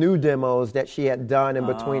these new demos that she had done in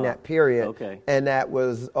between that period. Okay. And that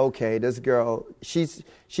was, okay, this girl, she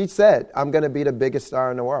said, I'm going to be the biggest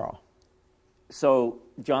star in the world. So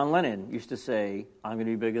John Lennon used to say, I'm going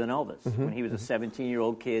to be bigger than Elvis, when he was a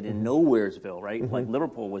 17-year-old kid in Nowheresville, right? Like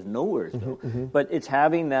Liverpool was Nowheresville. But it's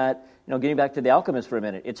having that, getting back to The Alchemist for a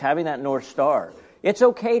minute, it's having that North Star. It's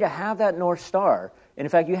okay to have that North Star. And in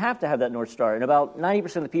fact, you have to have that North Star. And about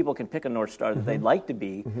 90% of the people can pick a North Star that they'd like to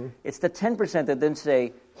be. It's the 10% that then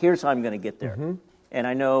say, here's how I'm going to get there. And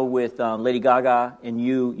I know with Lady Gaga and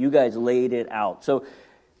you guys laid it out. So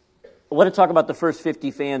I want to talk about the first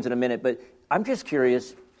 50 fans in a minute, but I'm just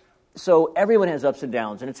curious. So everyone has ups and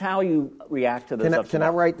downs, and it's how you react to those ups and downs. Can I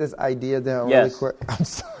write this idea down really quick? I'm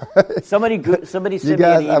sorry. Somebody send me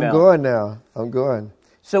an email. I'm going now. I'm going.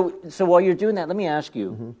 So while you're doing that, let me ask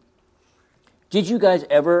you, did you guys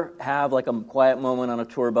ever have like a quiet moment on a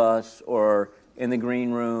tour bus or in the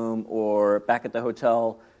green room or back at the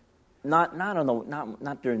hotel? Not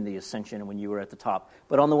during the ascension when you were at the top,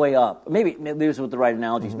 but on the way up. Maybe this is with the right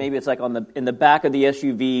analogies. Maybe it's like in the back of the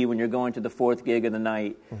SUV when you're going to the fourth gig of the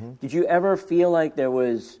night. Did you ever feel like did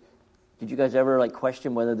you guys ever like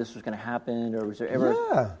question whether this was going to happen, or was there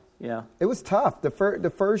ever? Yeah. It was tough.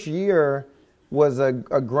 The first year was a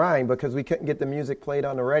grind because we couldn't get the music played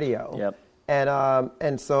on the radio. Yep.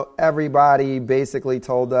 And so everybody basically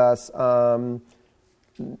told us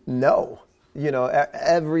no.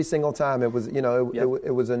 Every single time it was,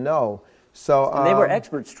 it was a no. So and they were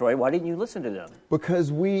experts, Troy. Why didn't you listen to them?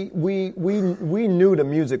 Because we knew the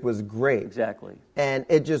music was great. Exactly. And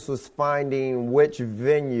it just was finding which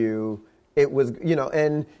venue it was,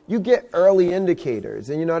 and you get early indicators.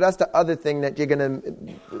 And, that's the other thing that you're going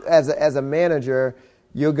to, as a manager,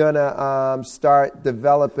 you're going to start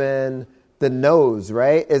developing the nose,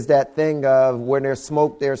 right? Is that thing of when there's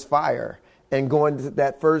smoke, there's fire. And going to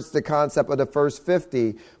the concept of the first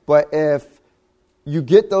 50. But if you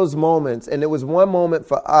get those moments, and it was one moment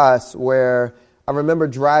for us where I remember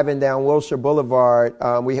driving down Wilshire Boulevard.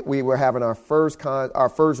 We were having our first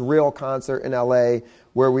real concert in L.A.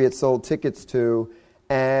 where we had sold tickets to,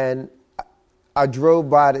 and I drove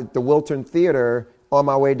by the Wiltern Theater on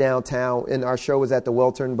my way downtown, and our show was at the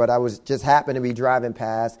Wiltern, but I was just happened to be driving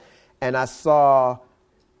past, and I saw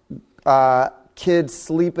kids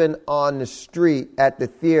sleeping on the street at the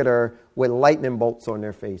theater with lightning bolts on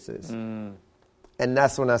their faces. And And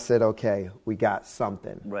that's when I said, okay, we got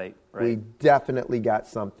something. Right. We definitely got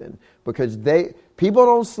something, because people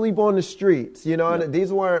don't sleep on the streets, and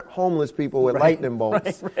these weren't homeless people with lightning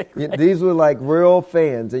bolts. Right. These were like real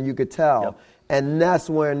fans, and you could tell. Yep. And that's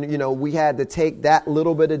when, we had to take that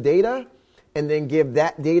little bit of data and then give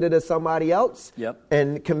that data to somebody else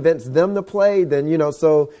and convince them to play. Then,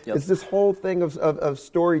 it's this whole thing of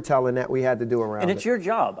storytelling that we had to do around it. And it's your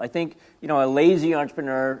job. I think, a lazy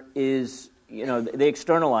entrepreneur is, they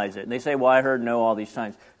externalize it. And they say, well, I heard no all these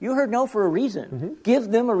times. You heard no for a reason. Give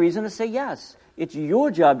them a reason to say yes. It's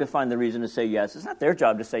your job to find the reason to say yes. It's not their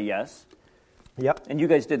job to say yes. Yep. And you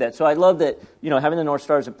guys did that. So I love that, having the North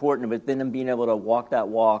Star is important, but then being able to walk that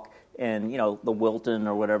walk. And, the Wilton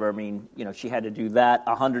or whatever, she had to do that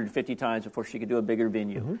 150 times before she could do a bigger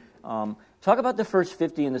venue. Talk about the first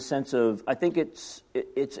 50 in the sense of, I think it's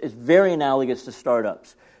very analogous to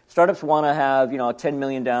startups. Startups want to have, 10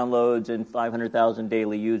 million downloads and 500,000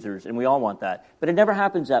 daily users, and we all want that. But it never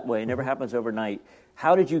happens that way. It never happens overnight.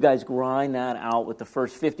 How did you guys grind that out with the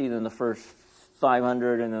first 50, then the first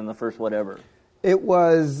 500, and then the first whatever? It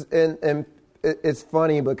was, and it's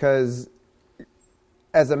funny because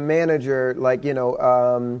as a manager,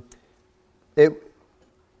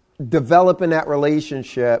 developing that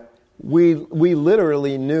relationship, we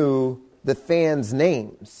literally knew the fans'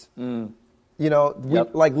 names. We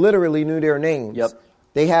literally knew their names. Yep.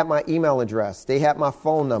 They had my email address. They had my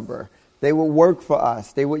phone number. They would work for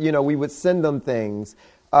us. They would, we would send them things.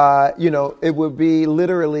 It would be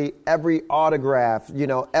literally every autograph,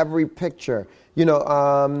 every picture.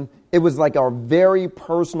 It was like a very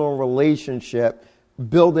personal relationship,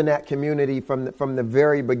 building that community from the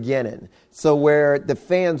very beginning. So where the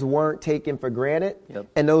fans weren't taken for granted,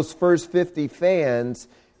 and those first 50 fans,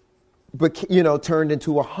 turned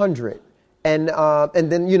into 100. And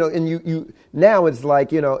then, you now it's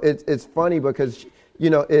like, it's funny because,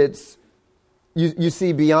 it's, you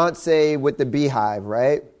see Beyonce with the Beehive,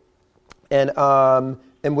 right? And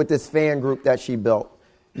with this fan group that she built.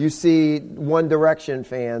 You see One Direction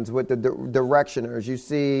fans with the Directioners. You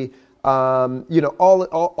see,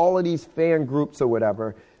 all of these fan groups or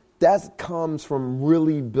whatever. That comes from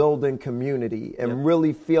really building community and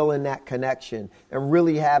really feeling that connection and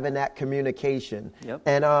really having that communication.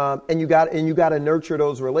 And you got to nurture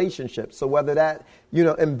those relationships. So whether that,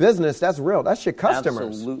 in business, that's real. That's your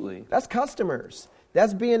customers. Absolutely. That's customers.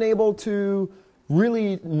 That's being able to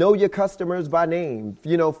really know your customers by name.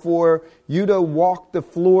 For you to walk the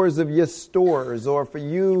floors of your stores, or for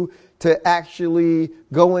you to actually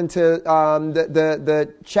go into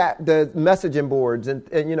the chat, the messaging boards, and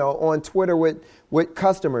on Twitter with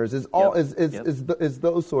customers is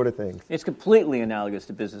those sort of things. It's completely analogous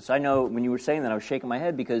to business. I know when you were saying that, I was shaking my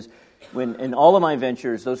head because when in all of my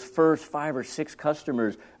ventures, those first 5 or 6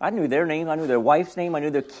 customers, I knew their name, I knew their wife's name, I knew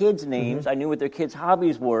their kids' names, I knew what their kids'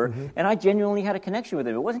 hobbies were, and I genuinely had a connection with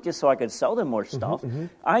them. It wasn't just so I could sell them more stuff.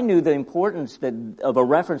 I knew the importance of a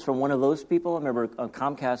reference from one of those people. I remember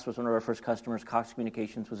Comcast was one of our first customers. Cox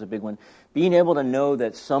Communications was a big one. Being able to know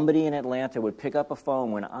that somebody in Atlanta would pick up a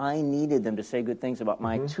phone when I needed them to say good things about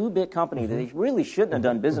my 2-bit company that they really shouldn't have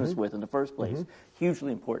done business with in the first place.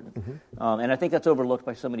 Hugely important. And I think that's overlooked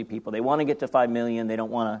by so many people. They want to get to 5 million. They're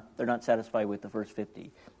not satisfied with the first 50.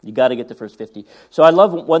 You got to get the first 50. So I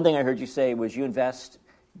love one thing I heard you say was you invest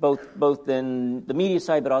both in the media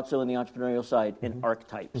side, but also in the entrepreneurial side, in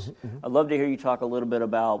archetypes. I'd love to hear you talk a little bit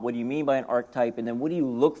about what do you mean by an archetype, and then what do you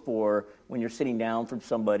look for when you're sitting down from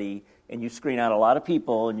somebody and you screen out a lot of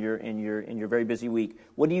people in your very busy week.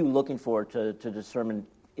 What are you looking for to determine,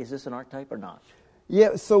 is this an archetype or not?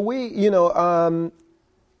 Yeah, so we,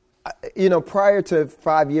 prior to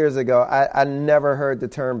 5 years ago, I never heard the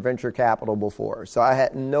term venture capital before. So I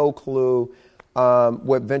had no clue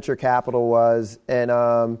what venture capital was, and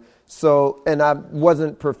I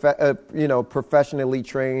wasn't professionally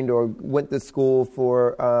trained or went to school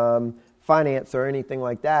for finance or anything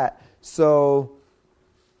like that. So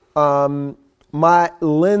my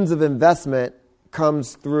lens of investment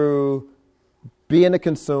comes through being a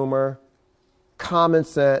consumer, common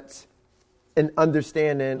sense, and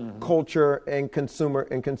understanding culture and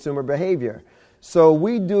consumer behavior. So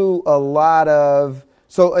we do a lot of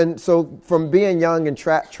so from being young and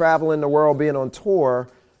traveling the world, being on tour,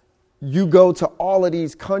 you go to all of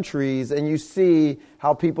these countries and you see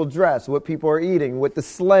how people dress, what people are eating, what the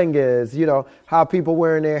slang is, how people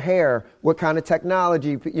wearing their hair, what kind of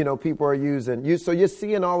technology people are using. So you're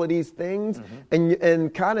seeing all of these things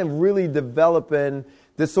and kind of really developing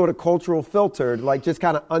this sort of cultural filter, like just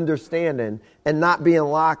kind of understanding and not being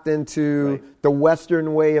locked into the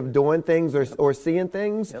Western way of doing things or seeing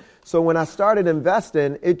things. Yep. So when I started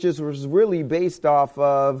investing, it just was really based off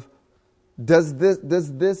of, does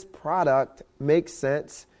this product make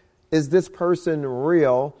sense? Is this person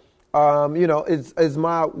real? Is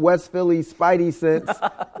my West Philly Spidey sense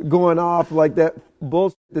going off like that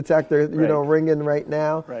bullshit detector, ringing right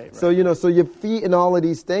now? Right. So, so you're feeding all of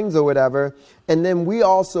these things or whatever. And then we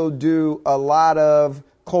also do a lot of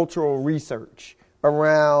cultural research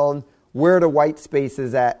around where the white space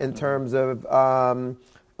is at in terms of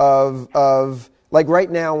like right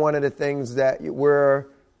now, one of the things that we're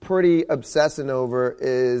pretty obsessing over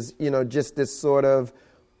is, just this sort of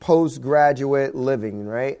postgraduate living,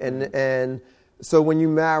 right? And so when you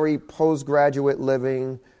marry postgraduate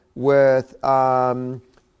living with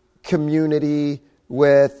community,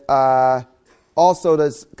 with also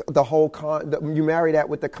the whole you marry that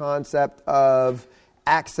with the concept of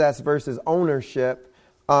access versus ownership,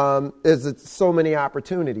 there's so many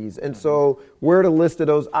opportunities. And so we're the list of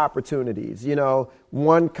those opportunities.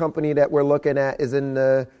 One company that we're looking at is in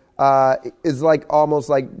the is like almost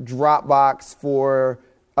like Dropbox for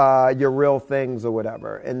your real things or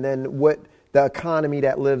whatever, and then what the economy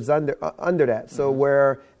that lives under that. So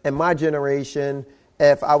where in my generation,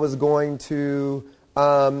 if I was going to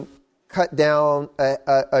cut down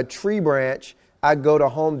a tree branch, I'd go to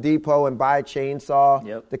Home Depot and buy a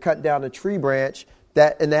chainsaw to cut down a tree branch.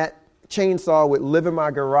 That chainsaw would live in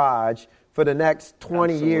my garage for the next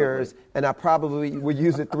 20 years, and I probably would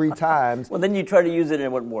use it 3 times. Well, then you try to use it and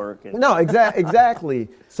it wouldn't work. No, exactly.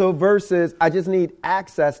 So versus I just need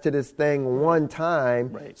access to this thing one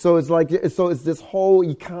time. Right. So it's this whole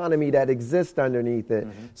economy that exists underneath it.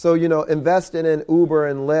 So, investing in Uber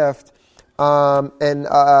and Lyft, and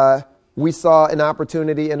we saw an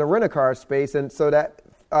opportunity in the rent-a-car space, and so that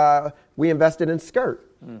we invested in Skirt.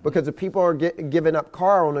 Because if people are giving up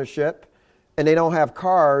car ownership and they don't have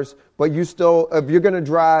cars, but you still, if you're going to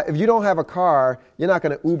drive, if you don't have a car, you're not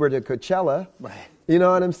going to Uber to Coachella. Right. You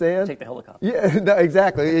know what I'm saying? Take the helicopter. Yeah, no,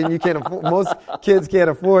 exactly. And you can't afford, most kids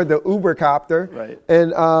can't afford the Uber copter. Right.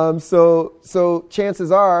 And so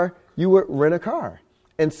chances are you would rent a car.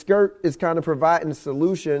 And Skirt is kind of providing a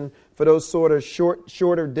solution for those sort of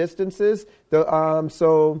shorter distances.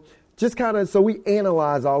 So we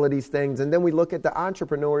analyze all of these things, and then we look at the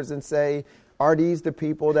entrepreneurs and say, are these the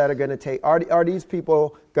people that are going to take? Are these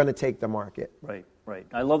people going to take the market? Right.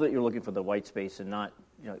 I love that you're looking for the white space and not,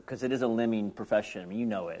 because it is a limbing profession. I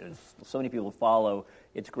mean, it. There's so many people follow.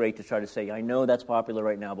 It's great to try to say, I know that's popular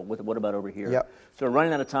right now, but what about over here? Yep. So we're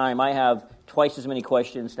running out of time. I have twice as many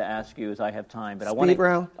questions to ask you as I have time. But I want to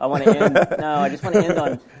end. No, I just want to end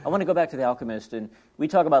on. I want to go back to The Alchemist, and we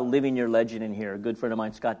talk about living your legend in here. A good friend of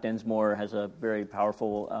mine, Scott Densmore, has a very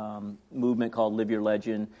powerful movement called Live Your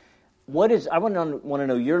Legend. I want to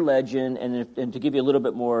know your legend, and to give you a little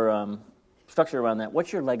bit more structure around that.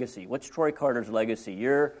 What's your legacy? What's Troy Carter's legacy?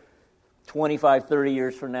 You're 25, 30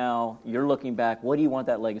 years from now, you're looking back. What do you want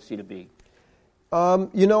that legacy to be?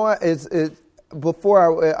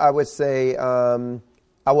 Before I would say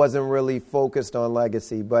I wasn't really focused on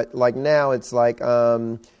legacy, but like now it's like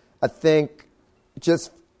I think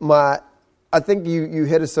you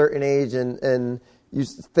hit a certain age and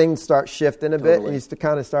things start shifting a bit, and you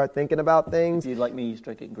kind of start thinking about things. If you'd like me, you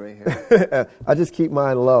start getting gray hair. I just keep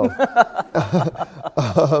mine low.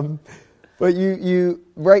 But you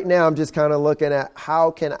right now, I'm just kind of looking at how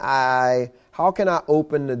can I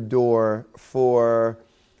open the door for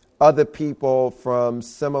other people from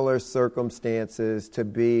similar circumstances to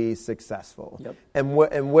be successful. Yep. And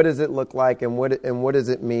what does it look like, and what does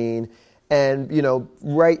it mean? And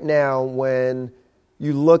right now when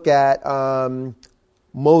you look at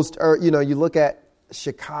you look at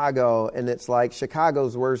Chicago, and it's like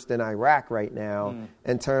Chicago's worse than Iraq right now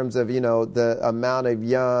in terms of the amount of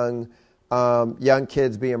young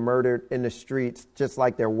kids being murdered in the streets, just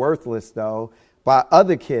like they're worthless though, by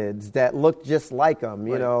other kids that look just like them,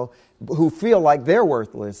 who feel like they're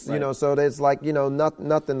worthless, so there's like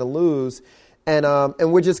nothing to lose, and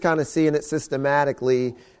we're just kind of seeing it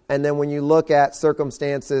systematically. And then when you look at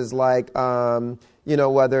circumstances like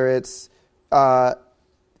whether it's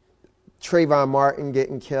Trayvon Martin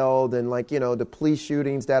getting killed, and the police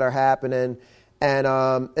shootings that are happening, and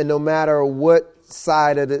no matter what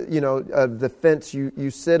side of the fence you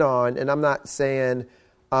sit on, and I'm not saying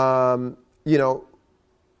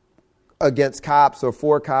against cops or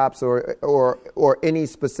for cops or any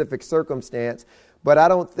specific circumstance, but I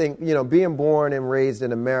don't think being born and raised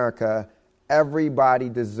in America, everybody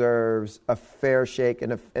deserves a fair shake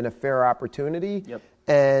and a fair opportunity. Yep.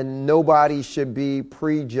 And nobody should be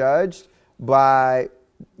prejudged by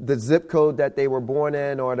the zip code that they were born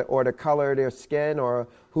in, or the color of their skin, or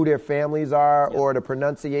who their families are, Yep. or the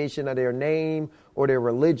pronunciation of their name, or their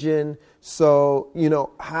religion. So,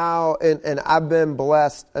 and I've been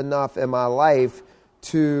blessed enough in my life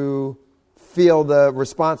to feel the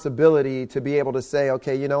responsibility to be able to say,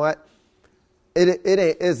 okay, you know what? It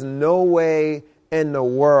is no way in the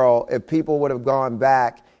world, if people would have gone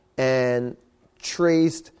back and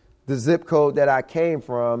traced the zip code that I came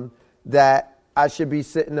from, that I should be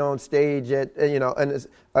sitting on stage at, and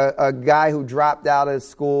a guy who dropped out of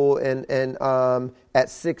school and at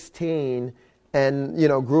 16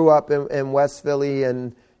 and, grew up in West Philly,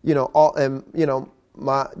 and,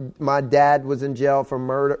 my dad was in jail for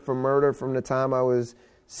murder from the time I was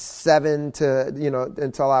 7 to,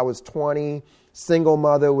 until I was 20, single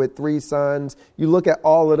mother with 3 sons. You look at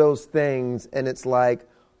all of those things and it's like,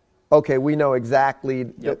 okay, we know exactly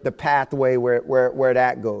the pathway where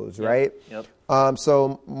that goes, right? Yep.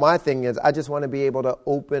 So my thing is, I just want to be able to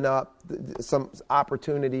open up some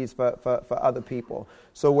opportunities for other people.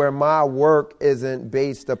 So where my work isn't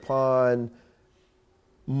based upon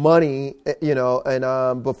money,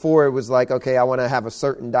 and before it was like, okay, I want to have a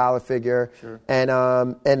certain dollar figure, Sure. And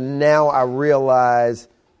now I realize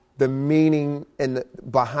the meaning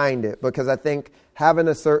behind it, because I think having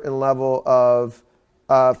a certain level of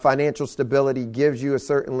financial stability gives you a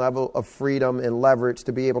certain level of freedom and leverage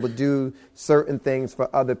to be able to do certain things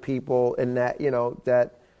for other people, and that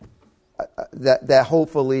that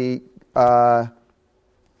hopefully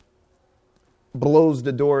blows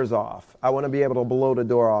the doors off. I want to be able to blow the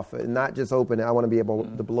door off it, and not just open it. I want to be able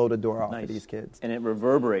to blow the door off Nice. of these kids. And it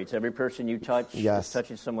reverberates. Every person you touch Yes. is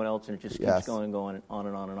touching someone else, and it just keeps Yes. going and on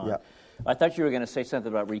and on and on. Yep. I thought you were going to say something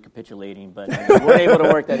about recapitulating, but we weren't able to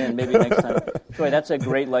work that in. Maybe next time. Troy, that's a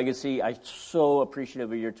great legacy. I'm so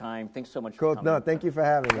appreciative of your time. Thanks so much Cool. for coming. No, thank you for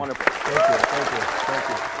having me. Wonderful. Thank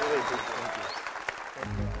you.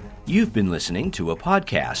 You've been listening to a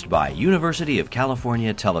podcast by University of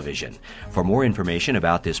California Television. For more information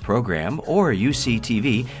about this program or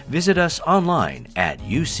UCTV, visit us online at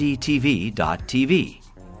uctv.tv.